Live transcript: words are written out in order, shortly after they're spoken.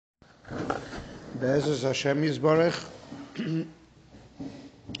Be'ezus Hashem Yisborech,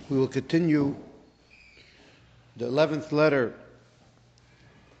 we will continue the 11th letter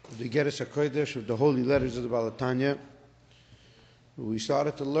of the Geras HaKodesh of the Holy Letters of the Baal HaTanya. We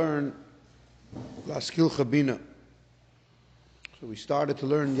started to learn Lihaskilcha Bina. So we started to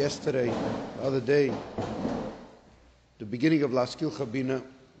learn yesterday, the other day, the beginning of Lihaskilcha Bina,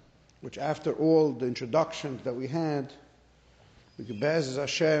 which after all the introductions that we had, we could, Be'ezus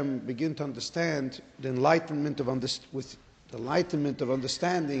Hashem, begin to understand the enlightenment of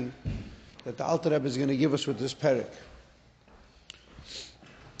understanding that the Alter Rebbe is going to give us with this parak.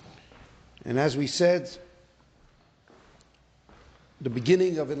 And as we said, the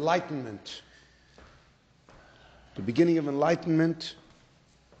beginning of enlightenment. The beginning of enlightenment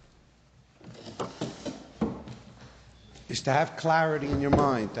is to have clarity in your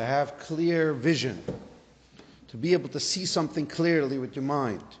mind, to have clear vision, to be able to see something clearly with your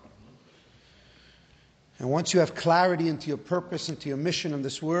mind. And once you have clarity into your purpose, into your mission in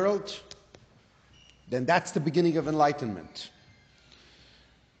this world, then that's the beginning of enlightenment.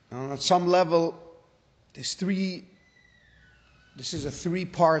 And on some level, this is a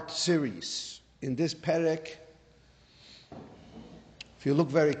three-part series. In this perek, if you look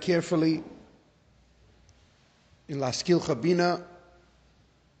very carefully, in Lihaskilcha Bina,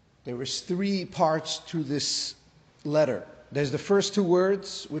 there is three parts to this letter. There's the first two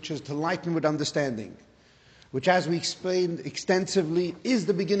words, which is to enlighten with understanding, which, as we explained extensively, is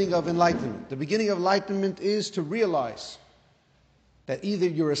the beginning of enlightenment. The beginning of enlightenment is to realize that either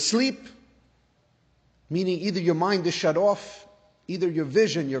you're asleep, meaning either your mind is shut off, either your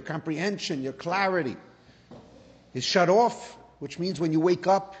vision, your comprehension, your clarity is shut off, which means when you wake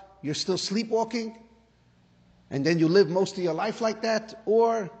up, you're still sleepwalking, and then you live most of your life like that,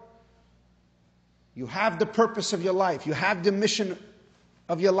 or you have the purpose of your life, you have the mission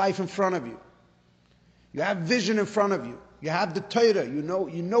of your life in front of you. You have vision in front of you. You have the Torah. You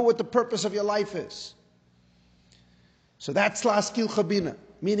know what the purpose of your life is. So that's Lihaskilcha Bina,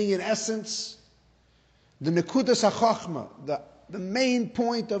 meaning in essence, the Nekudas HaChochma, the main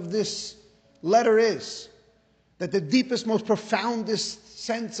point of this letter is that the deepest, most profoundest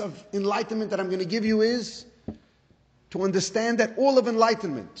sense of enlightenment that I'm going to give you is to understand that all of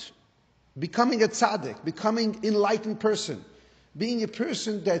enlightenment, becoming a tzaddik, becoming an enlightened person, being a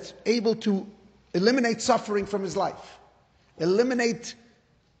person that's able to eliminate suffering from his life, eliminate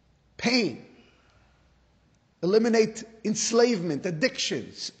pain, eliminate enslavement,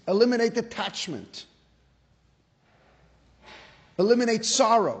 addictions, eliminate attachment, eliminate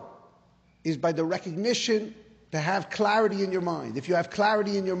sorrow, is by the recognition to have clarity in your mind. If you have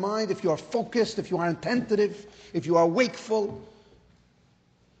clarity in your mind, if you are focused, if you are attentive, if you are wakeful,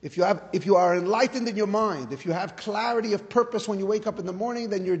 if you are enlightened in your mind, if you have clarity of purpose when you wake up in the morning,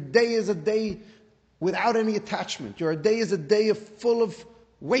 then your day is a day without any attachment. Your day is a day full of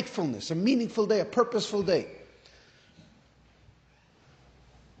wakefulness, a meaningful day, a purposeful day.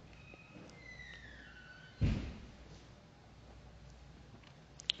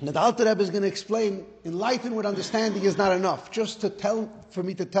 Now the Alter Rebbe is going to explain, enlightened with understanding is not enough. Just for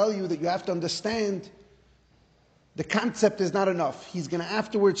me to tell you that you have to understand the concept is not enough. He's going to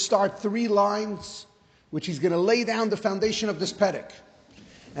afterwards start 3 lines, which he's going to lay down the foundation of this perek.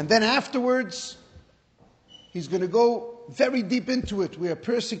 And then afterwards, he's going to go very deep into it, where a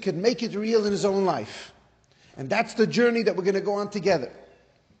person can make it real in his own life. And that's the journey that we're going to go on together.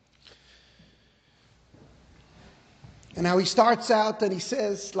 And how he starts out and he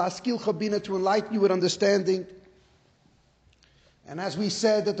says, Lihaskilcha Bina, to enlighten you with understanding. And as we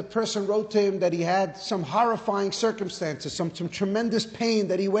said, that the person wrote to him that he had some horrifying circumstances, some tremendous pain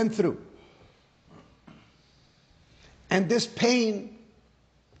that he went through. And this pain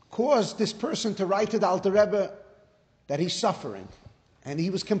caused this person to write to the Alter Rebbe that he's suffering. And he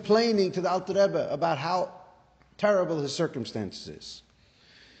was complaining to the Alter Rebbe about how terrible his circumstances is.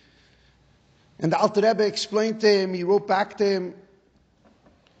 And the Alter Rebbe explained to him, he wrote back to him,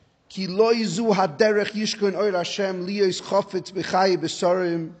 Ki lo yizu haderech yishkon oir Hashem liyos chofetz b'chayi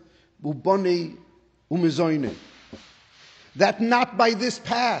b'sorim u'bonei u'mezoyne. That not by this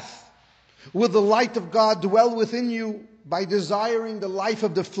path will the light of God dwell within you, by desiring the life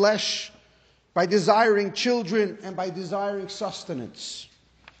of the flesh, by desiring children, and by desiring sustenance.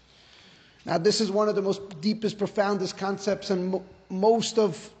 Now this is one of the most deepest, profoundest concepts, and most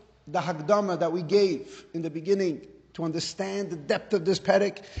of the Hagdama that we gave in the beginning to understand the depth of this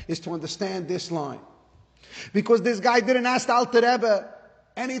perek is to understand this line. Because this guy didn't ask the Alter Rebbe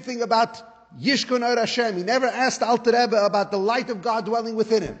anything about Yishkon Or Hashem. He never asked the Alter Rebbe about the light of God dwelling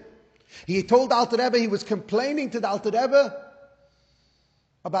within him. He told the Alter Rebbe, he was complaining to the Alter Rebbe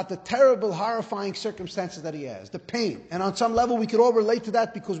about the terrible, horrifying circumstances that he has, the pain. And on some level we could all relate to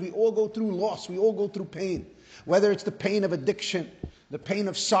that because we all go through loss, we all go through pain. Whether it's the pain of addiction, the pain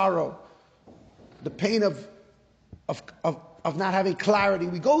of sorrow, the pain of not having clarity.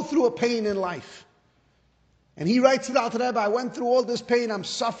 We go through a pain in life. And he writes to the Alter Rebbe, I went through all this pain, I'm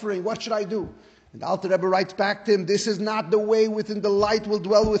suffering, what should I do? And the Alter Rebbe writes back to him, this is not the way within the light will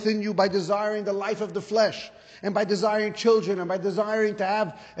dwell within you by desiring the life of the flesh, and by desiring children, and by desiring to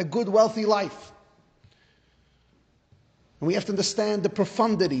have a good, wealthy life. And we have to understand the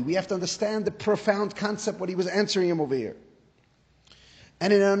profundity, we have to understand the profound concept, what he was answering him over here.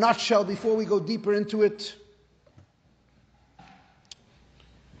 And in a nutshell, before we go deeper into it,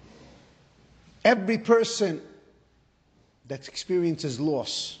 every person that experiences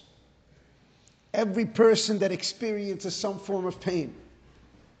loss, every person that experiences some form of pain,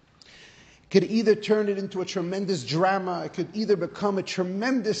 could either turn it into a tremendous drama, it could either become a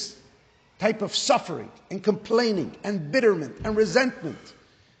tremendous type of suffering and complaining and bitterment and resentment.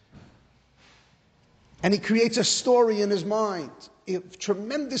 And he creates a story in his mind of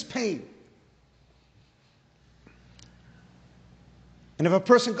tremendous pain. And if a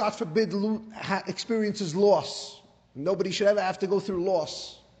person, God forbid, experiences loss, nobody should ever have to go through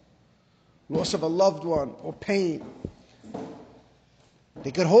loss of a loved one or pain.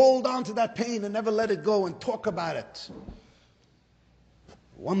 They could hold on to that pain and never let it go and talk about it.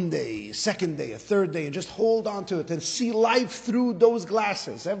 One day, a second day, a third day, and just hold on to it and see life through those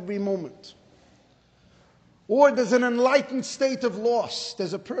glasses every moment. Or there's an enlightened state of loss.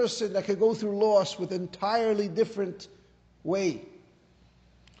 There's a person that could go through loss with an entirely different way.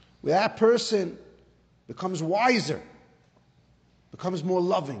 Where that person becomes wiser, becomes more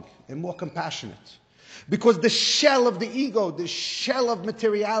loving and more compassionate. Because the shell of the ego, the shell of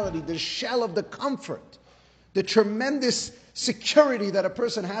materiality, the shell of the comfort, the tremendous security that a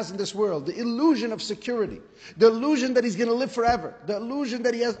person has in this world, the illusion of security, the illusion that he's going to live forever, the illusion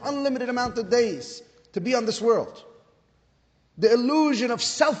that he has unlimited amount of days to be on this world, the illusion of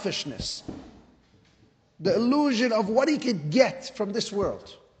selfishness, the illusion of what he could get from this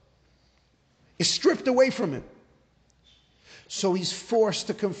world is stripped away from him. So he's forced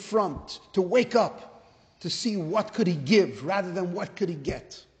to confront, to wake up, to see what could he give rather than what could he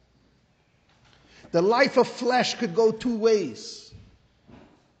get. The life of flesh could go two ways.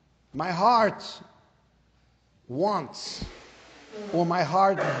 My heart wants, or my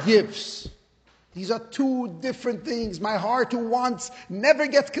heart gives. These are two different things. My heart who wants never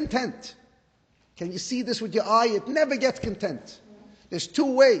gets content. Can you see this with your eye? It never gets content. There's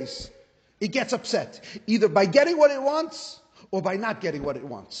two ways it gets upset. Either by getting what it wants, or by not getting what it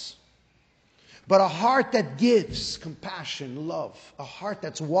wants. But a heart that gives compassion, love, a heart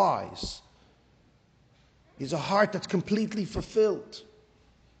that's wise, is a heart that's completely fulfilled.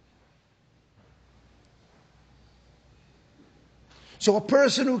 So a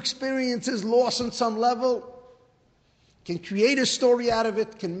person who experiences loss on some level can create a story out of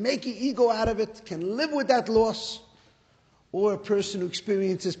it, can make an ego out of it, can live with that loss. Or a person who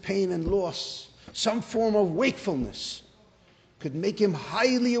experiences pain and loss, some form of wakefulness, could make him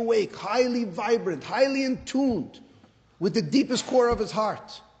highly awake, highly vibrant, highly in tuned with the deepest core of his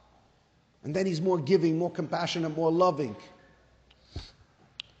heart. And then he's more giving, more compassionate, more loving.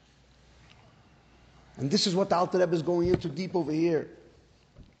 And this is what the Alter Rebbe is going into deep over here.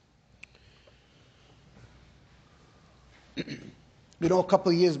 You know, a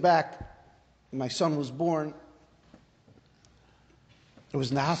couple of years back, my son was born. I was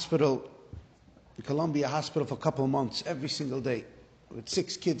in the hospital, the Columbia Hospital, for a couple of months, every single day. With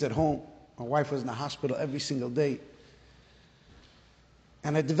 6 kids at home. My wife was in the hospital every single day.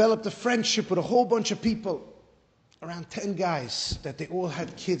 And I developed a friendship with a whole bunch of people, around 10 guys, that they all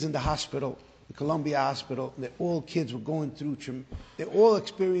had kids in the hospital, the Columbia Hospital. And all kids were going through, they all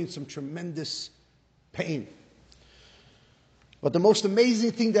experienced some tremendous pain. But the most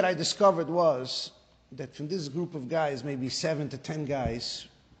amazing thing that I discovered was that from this group of guys, maybe 7 to 10 guys,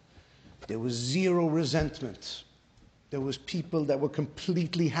 there was zero resentment. There was people that were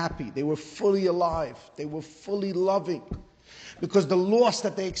completely happy. They were fully alive. They were fully loving. Because the loss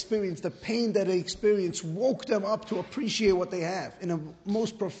that they experienced, the pain that they experienced, woke them up to appreciate what they have in a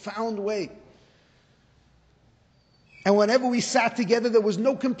most profound way. And whenever we sat together, there was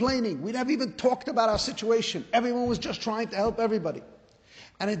no complaining. We never even talked about our situation. Everyone was just trying to help everybody.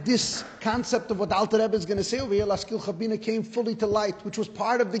 And this concept of what Alter Rebbe is going to say over here, Lihaskilcha Bina, came fully to light, which was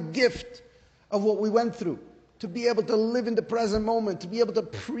part of the gift of what we went through. To be able to live in the present moment, to be able to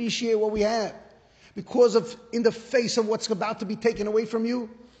appreciate what we have. Because of, in the face of what's about to be taken away from you,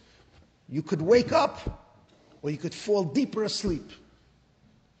 you could wake up, or you could fall deeper asleep.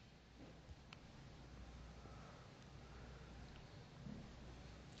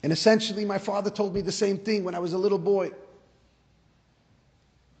 And essentially, my father told me the same thing when I was a little boy.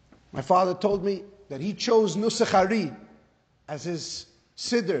 My father told me that he chose Nusach Hari as his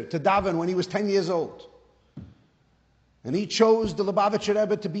siddur to daven when he was 10 years old. And he chose the Lubavitcher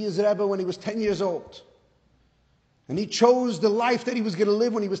Rebbe to be his Rebbe when he was 10 years old. And he chose the life that he was going to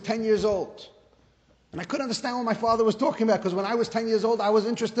live when he was 10 years old. And I couldn't understand what my father was talking about, because when I was 10 years old, I was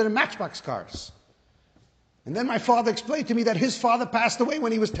interested in matchbox cars. And then my father explained to me that his father passed away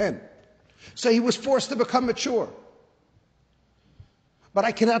when he was 10. So he was forced to become mature. But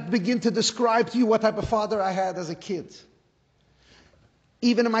I cannot begin to describe to you what type of father I had as a kid.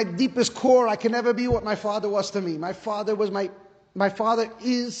 Even in my deepest core, I can never be what my father was to me. My father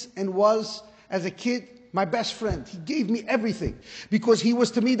is and was, as a kid, my best friend. He gave me everything, because he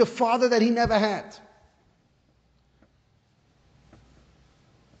was to me the father that he never had.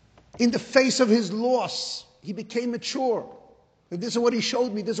 In the face of his loss, he became mature. And this is what he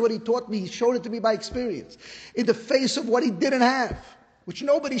showed me, this is what he taught me. He showed it to me by experience. In the face of what he didn't have, which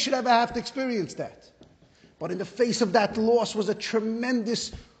nobody should ever have to experience that. But in the face of that loss was a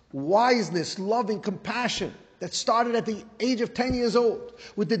tremendous wiseness, loving compassion that started at the age of 10 years old,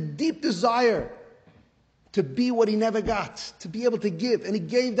 with the deep desire to be what he never got, to be able to give. And he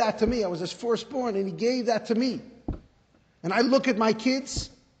gave that to me. I was his firstborn, and he gave that to me. And I look at my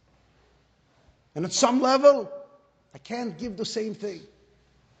kids, and at some level, I can't give the same thing.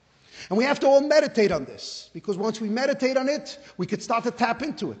 And we have to all meditate on this, because once we meditate on it, we could start to tap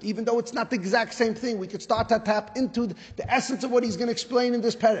into it. Even though it's not the exact same thing, we could start to tap into the essence of what he's going to explain in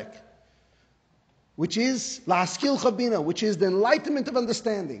this perek, which is Lihaskilcha Bina, which is the enlightenment of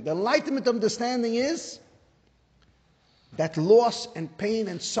understanding. The enlightenment of understanding is that loss and pain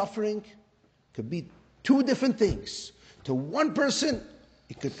and suffering could be two different things. To one person,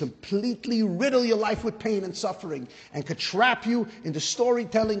 it could completely riddle your life with pain and suffering, and could trap you in the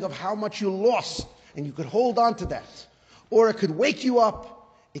storytelling of how much you lost, and you could hold on to that. Or it could wake you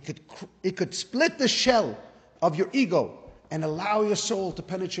up, it could split the shell of your ego and allow your soul to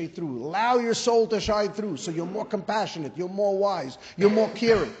penetrate through, allow your soul to shine through, so you're more compassionate, you're more wise, you're more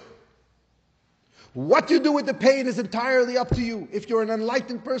caring. What you do with the pain is entirely up to you. If you're an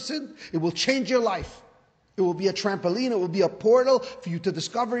enlightened person, it will change your life. It will be a trampoline, it will be a portal for you to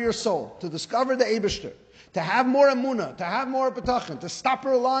discover your soul, to discover the Eibishter, to have more emunah, to have more betachon, to stop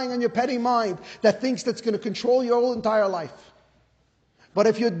relying on your petty mind that thinks that's going to control your whole entire life. But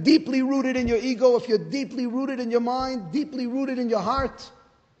if you're deeply rooted in your ego, if you're deeply rooted in your mind, deeply rooted in your heart,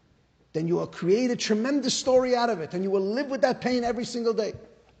 then you will create a tremendous story out of it, and you will live with that pain every single day.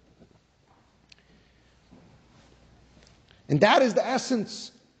 And that is the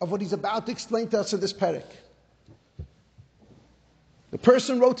essence of what he's about to explain to us in this perek. The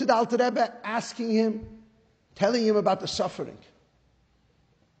person wrote to the Alter Rebbe asking him, telling him about the suffering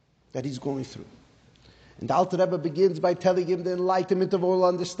that he's going through. And the Alter Rebbe begins by telling him the enlightenment of all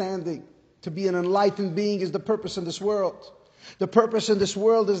understanding. To be an enlightened being is the purpose in this world. The purpose in this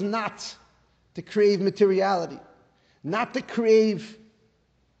world is not to crave materiality, not to crave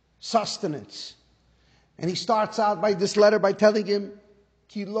sustenance. And he starts out by this letter by telling him,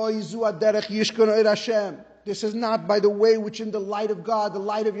 Ki lo izu aderech yishkon oir Hashem. This is not by the way which in the light of God, the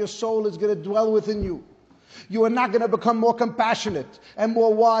light of your soul is going to dwell within you. You are not going to become more compassionate and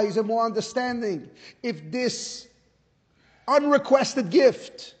more wise and more understanding if this unrequested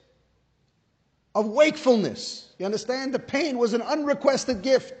gift of wakefulness, you understand? The pain was an unrequested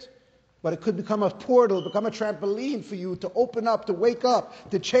gift, but it could become a portal, become a trampoline for you to open up, to wake up,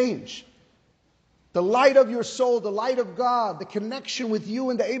 to change. The light of your soul, the light of God, the connection with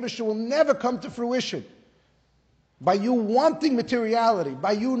you and the Eibishter will never come to fruition by you wanting materiality,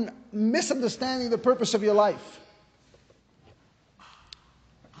 by you misunderstanding the purpose of your life.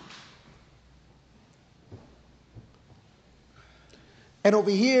 And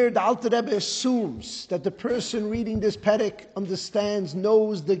over here, the Alter Rebbe assumes that the person reading this perek understands,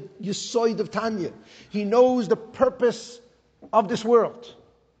 knows the Yesod of Tanya. He knows the purpose of this world.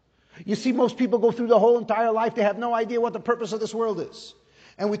 You see, most people go through the whole entire life, they have no idea what the purpose of this world is.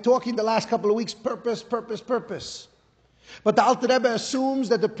 And we're talking the last couple of weeks, purpose, purpose, purpose. But the Alter Rebbe assumes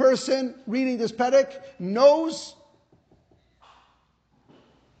that the person reading this perek knows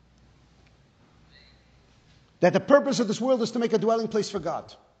that the purpose of this world is to make a dwelling place for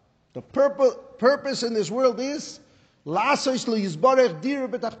God. The purpose in this world is to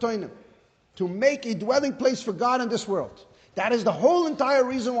make a dwelling place for God in this world. That is the whole entire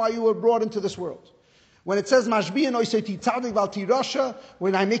reason why you were brought into this world. When it says,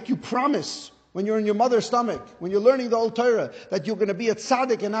 when I make you promise, when you're in your mother's stomach, when you're learning the old Torah, that you're going to be a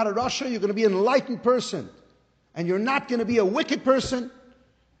tzaddik and not a rasha, you're going to be an enlightened person, and you're not going to be a wicked person,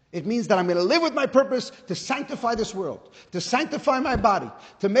 It means that I'm going to live with my purpose to sanctify this world, to sanctify my body,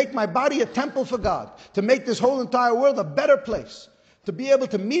 to make my body a temple for God, to make this whole entire world a better place, to be able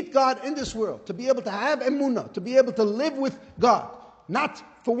to meet God in this world, to be able to have emunah, to be able to live with God. Not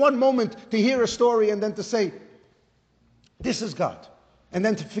for one moment to hear a story and then to say, this is God, and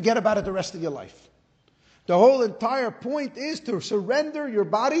then to forget about it the rest of your life. The whole entire point is to surrender your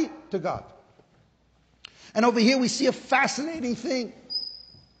body to God. And over here we see a fascinating thing.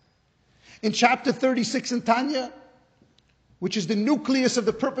 In chapter 36 in Tanya, which is the nucleus of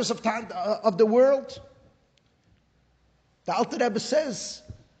the purpose of the world, the Alter Rebbe says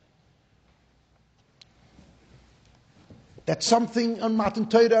that something on Matan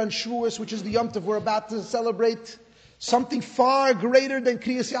Torah and Shavuos, which is the Yom Tov we're about to celebrate, something far greater than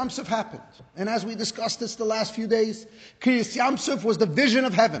Kriyas Yamsuf happened. And as we discussed this the last few days, Kriyas Yamsuf was the vision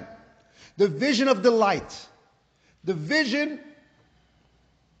of heaven, the vision of the light, the vision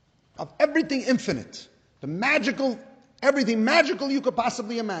of everything infinite, the magical, everything magical you could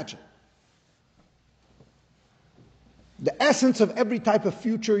possibly imagine. The essence of every type of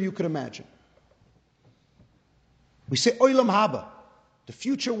future you could imagine. We say Olam Haba, the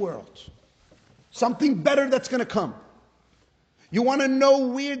future world. Something better that's going to come. You want to know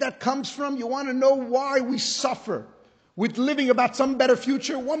where that comes from? You want to know why we suffer with living about some better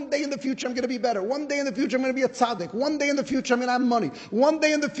future? One day in the future I'm going to be better. One day in the future I'm going to be a tzaddik. One day in the future I'm going to have money. One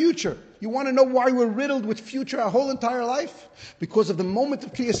day in the future. You want to know why we're riddled with future our whole entire life? Because of the moment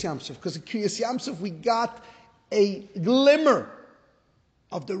of Kriyas Yamsuf. Because of Kriyas Yamsuf we got a glimmer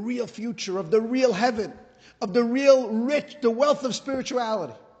of the real future, of the real heaven, of the real rich, the wealth of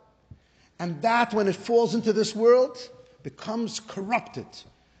spirituality. And that, when it falls into this world, becomes corrupted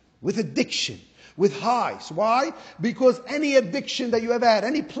with addiction, with highs. Why? Because any addiction that you ever had,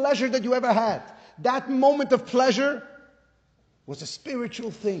 any pleasure that you ever had, that moment of pleasure was a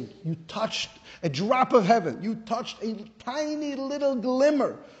spiritual thing. You touched a drop of heaven. You touched a tiny little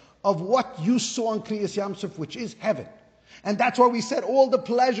glimmer of what you saw in Kriyas Yamsuf, which is heaven. And that's why we said all the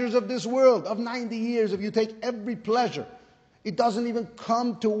pleasures of this world, of 90 years, if you take every pleasure, it doesn't even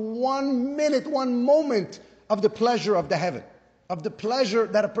come to 1 minute, 1 moment of the pleasure of the heaven, of the pleasure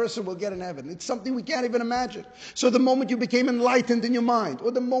that a person will get in heaven. It's something we can't even imagine. So the moment you became enlightened in your mind,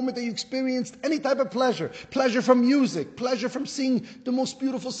 or the moment that you experienced any type of pleasure, pleasure from music, pleasure from seeing the most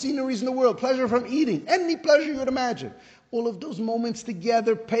beautiful sceneries in the world, pleasure from eating, any pleasure you would imagine, all of those moments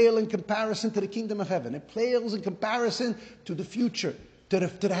together pale in comparison to the kingdom of heaven. It pales in comparison to the future, to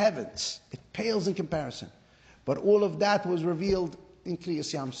the heavens. It pales in comparison. But all of that was revealed in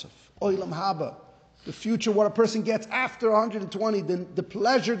Kriyas Yamsuf. Olam Haba, the future, what a person gets after 120, the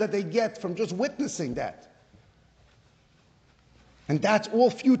pleasure that they get from just witnessing that. And that's all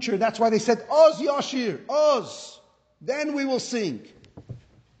future. That's why they said, Oz Yashir, Oz, then we will sing.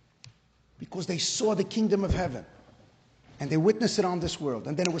 Because they saw the kingdom of heaven. And they witnessed it on this world.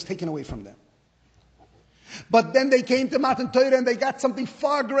 And then it was taken away from them. But then they came to Matan Torah and they got something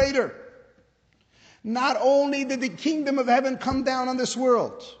far greater. Not only did the kingdom of heaven come down on this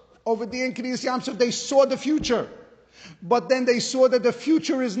world, over the Kriyas Yamsuf, they saw the future. But then they saw that the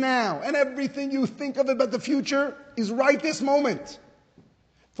future is now. And everything you think of about the future is right this moment.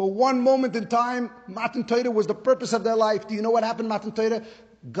 For one moment in time, Matan Torah was the purpose of their life. Do you know what happened, Matan Torah?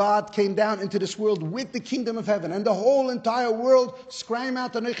 God came down into this world with the kingdom of heaven. And the whole entire world screamed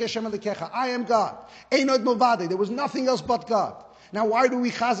out, I am God. Einod Movade. There was nothing else but God. Now why do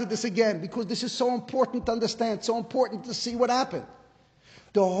we chazit this again? Because this is so important to understand, so important to see what happened.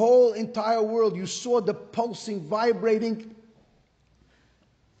 The whole entire world, you saw the pulsing, vibrating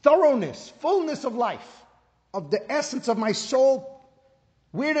thoroughness, fullness of life, of the essence of my soul.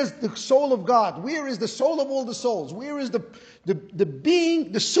 Where is the soul of God? Where is the soul of all the souls? Where is the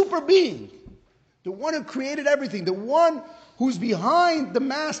being, the super being, the one who created everything, the one who's behind the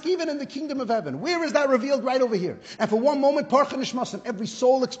mask, even in the kingdom of heaven? Where is that revealed? Right over here. And for one moment, Parcha Nishmasim, every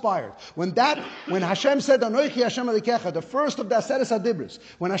soul expired. When Hashem said, Anoichi Hashem Alikecha, the first of the Aseres HaDibros,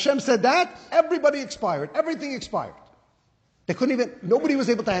 when Hashem said that, everybody expired. Everything expired. Nobody was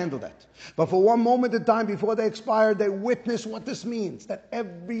able to handle that. But for one moment in time before they expired, they witnessed what this means. That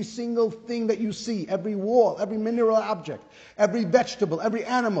every single thing that you see, every wall, every mineral object, every vegetable, every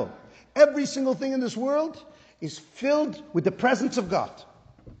animal, every single thing in this world is filled with the presence of God.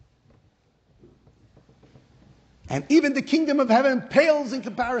 And even the kingdom of heaven pales in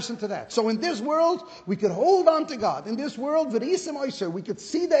comparison to that. So in this world, we could hold on to God. In this world, we could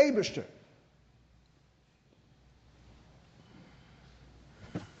see the Eibishter.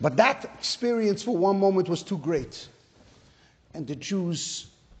 But that experience for one moment was too great. And the Jews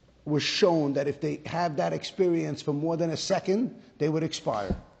were shown that if they had that experience for more than a second, they would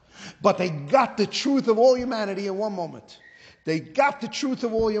expire. But they got the truth of all humanity in one moment. They got the truth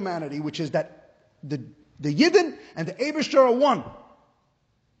of all humanity, which is that the Yidden and the Eibishter are one.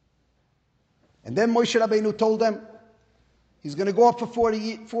 And then Moshe Rabbeinu told them, he's going to go up for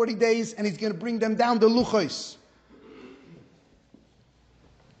 40 days and he's going to bring them down the Luchos.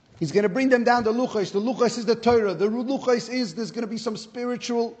 He's going to bring them down the Luchos. The Luchos is the Torah. The Luchos is, there's going to be some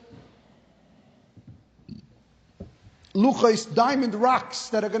spiritual Luchos, diamond rocks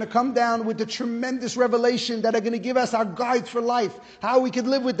that are going to come down with the tremendous revelation that are going to give us our guide for life, how we can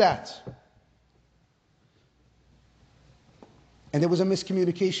live with that. And there was a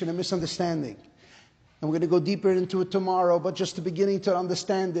miscommunication, a misunderstanding. And we're going to go deeper into it tomorrow, but just the beginning to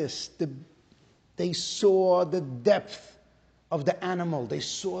understand this. They saw the depth of the animal. They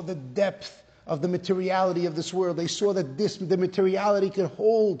saw the depth of the materiality of this world. They saw that the materiality could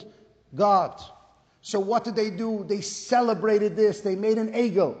hold God. So what did they do? They celebrated this. They made an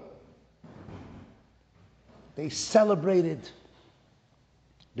egel. They celebrated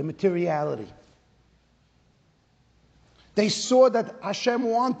the materiality. They saw that Hashem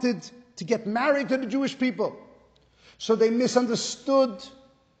wanted to get married to the Jewish people. So they misunderstood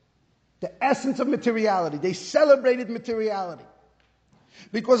the essence of materiality. They celebrated materiality.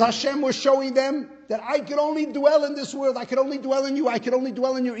 Because Hashem was showing them that I could only dwell in this world. I could only dwell in you. I could only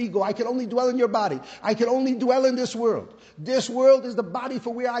dwell in your ego. I could only dwell in your body. I could only dwell in this world. This world is the body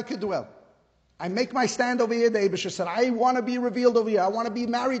for where I could dwell. I make my stand over here. The Eibusher said, I want to be revealed over here. I want to be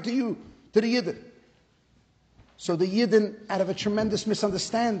married to you, to the Yidden. So the Yidden, out of a tremendous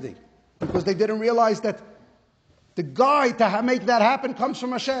misunderstanding, because they didn't realize that the guide to make that happen comes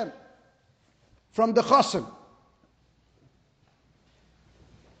from Hashem, from the Chassan.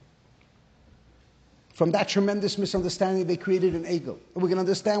 From that tremendous misunderstanding, they created an egel. And we're going to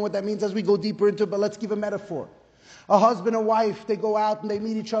understand what that means as we go deeper into it, but let's give a metaphor. A husband and wife, they go out and they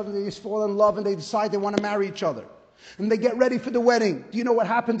meet each other, they just fall in love and they decide they want to marry each other. And they get ready for the wedding. Do you know what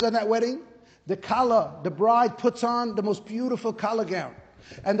happens at that wedding? The kala, the bride, puts on the most beautiful kala gown.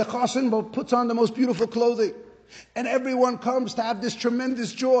 And the chassan puts on the most beautiful clothing. And everyone comes to have this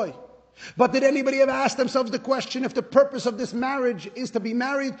tremendous joy. But did anybody ever ask themselves the question, if the purpose of this marriage is to be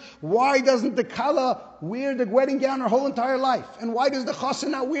married, why doesn't the kala wear the wedding gown her whole entire life? And why does the chassan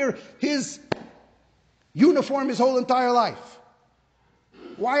not wear his uniform his whole entire life?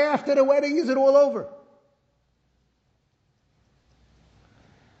 Why after the wedding is it all over?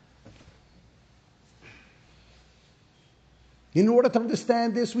 In order to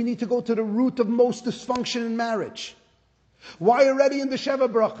understand this, we need to go to the root of most dysfunction in marriage. Why already in the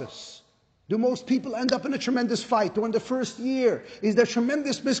Sheva Brachos do most people end up in a tremendous fight? Or in the first year, is there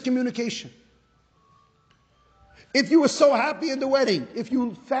tremendous miscommunication? If you were so happy in the wedding, if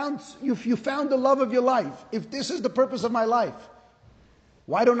you found the love of your life, if this is the purpose of my life,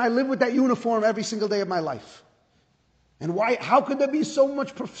 why don't I live with that uniform every single day of my life? And how could there be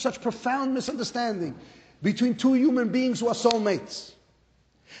such profound misunderstanding between two human beings who are soulmates?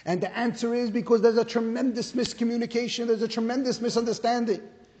 And the answer is because there's a tremendous miscommunication, there's a tremendous misunderstanding.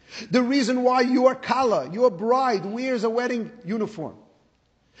 The reason why your kala, your bride, wears a wedding uniform,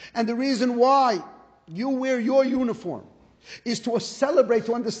 and the reason why you wear your uniform, is to celebrate,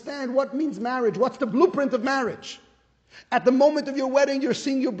 to understand what means marriage, what's the blueprint of marriage. At the moment of your wedding, you're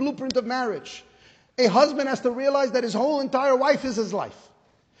seeing your blueprint of marriage. A husband has to realize that his whole entire wife is his life,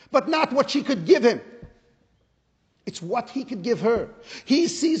 but not what she could give him. It's what he could give her. He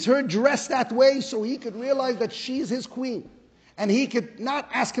sees her dressed that way so he could realize that she's his queen. And he could not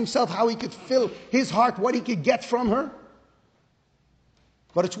ask himself how he could fill his heart, what he could get from her.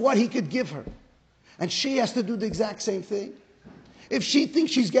 But it's what he could give her. And she has to do the exact same thing. If she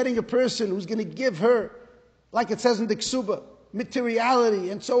thinks she's getting a person who's going to give her, like it says in the Ksuba,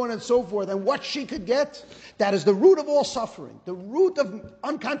 materiality and so on and so forth, and what she could get, that is the root of all suffering. The root of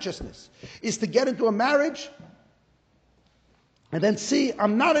unconsciousness is to get into a marriage and then see,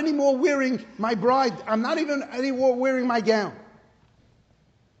 I'm not anymore wearing my bride. I'm not even anymore wearing my gown.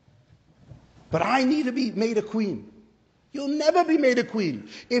 But I need to be made a queen. You'll never be made a queen.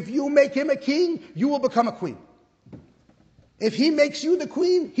 If you make him a king, you will become a queen. If he makes you the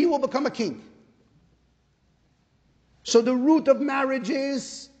queen, he will become a king. So the root of marriage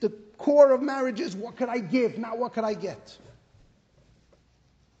is, the core of marriage is, what could I give, not what could I get.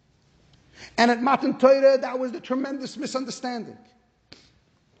 And at Matan Torah, that was the tremendous misunderstanding.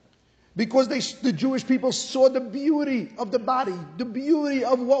 Because the Jewish people saw the beauty of the body, the beauty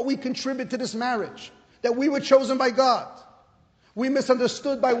of what we contribute to this marriage, that we were chosen by God. We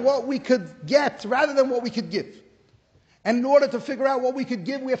misunderstood by what we could get rather than what we could give. And in order to figure out what we could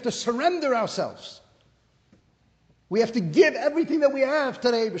give, we have to surrender ourselves. We have to give everything that we have to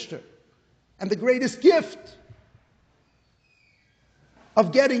the Eibishter. And the greatest gift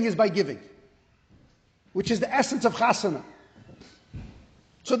of getting is by giving, which is the essence of chasana.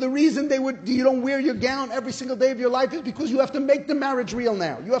 So the reason you don't wear your gown every single day of your life is because you have to make the marriage real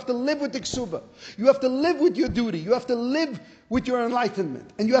now. You have to live with the ksuba. You have to live with your duty. You have to live with your enlightenment.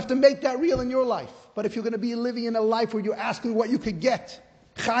 And you have to make that real in your life. But if you're going to be living in a life where you're asking what you could get,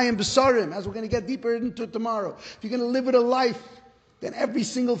 Chayim B'sarim, as we're going to get deeper into tomorrow. If you're going to live with a life, then every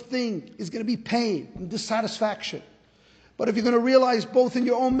single thing is going to be pain and dissatisfaction. But if you're going to realize both in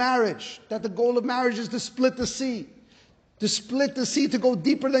your own marriage, that the goal of marriage is to split the sea, to go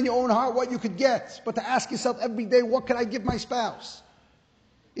deeper than your own heart, what you could get, but to ask yourself every day, what can I give my spouse?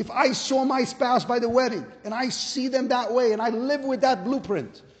 If I saw my spouse by the wedding, and I see them that way, and I live with that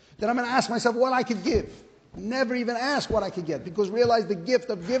blueprint, then I'm going to ask myself what I could give. Never even ask what I could get, because realize the gift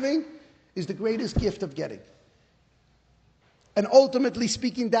of giving is the greatest gift of getting. And ultimately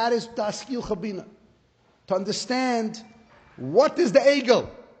speaking, that is Lihaskilcha Bina. To understand what is the egel,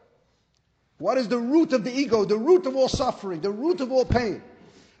 what is the root of the ego, the root of all suffering, the root of all pain,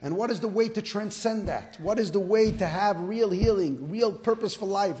 and what is the way to transcend that? What is the way to have real healing, real purpose for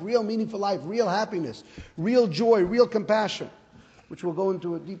life, real meaning for life, real happiness, real joy, real compassion, which we'll go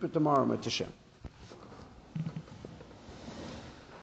into it deeper tomorrow, Mit Hashem.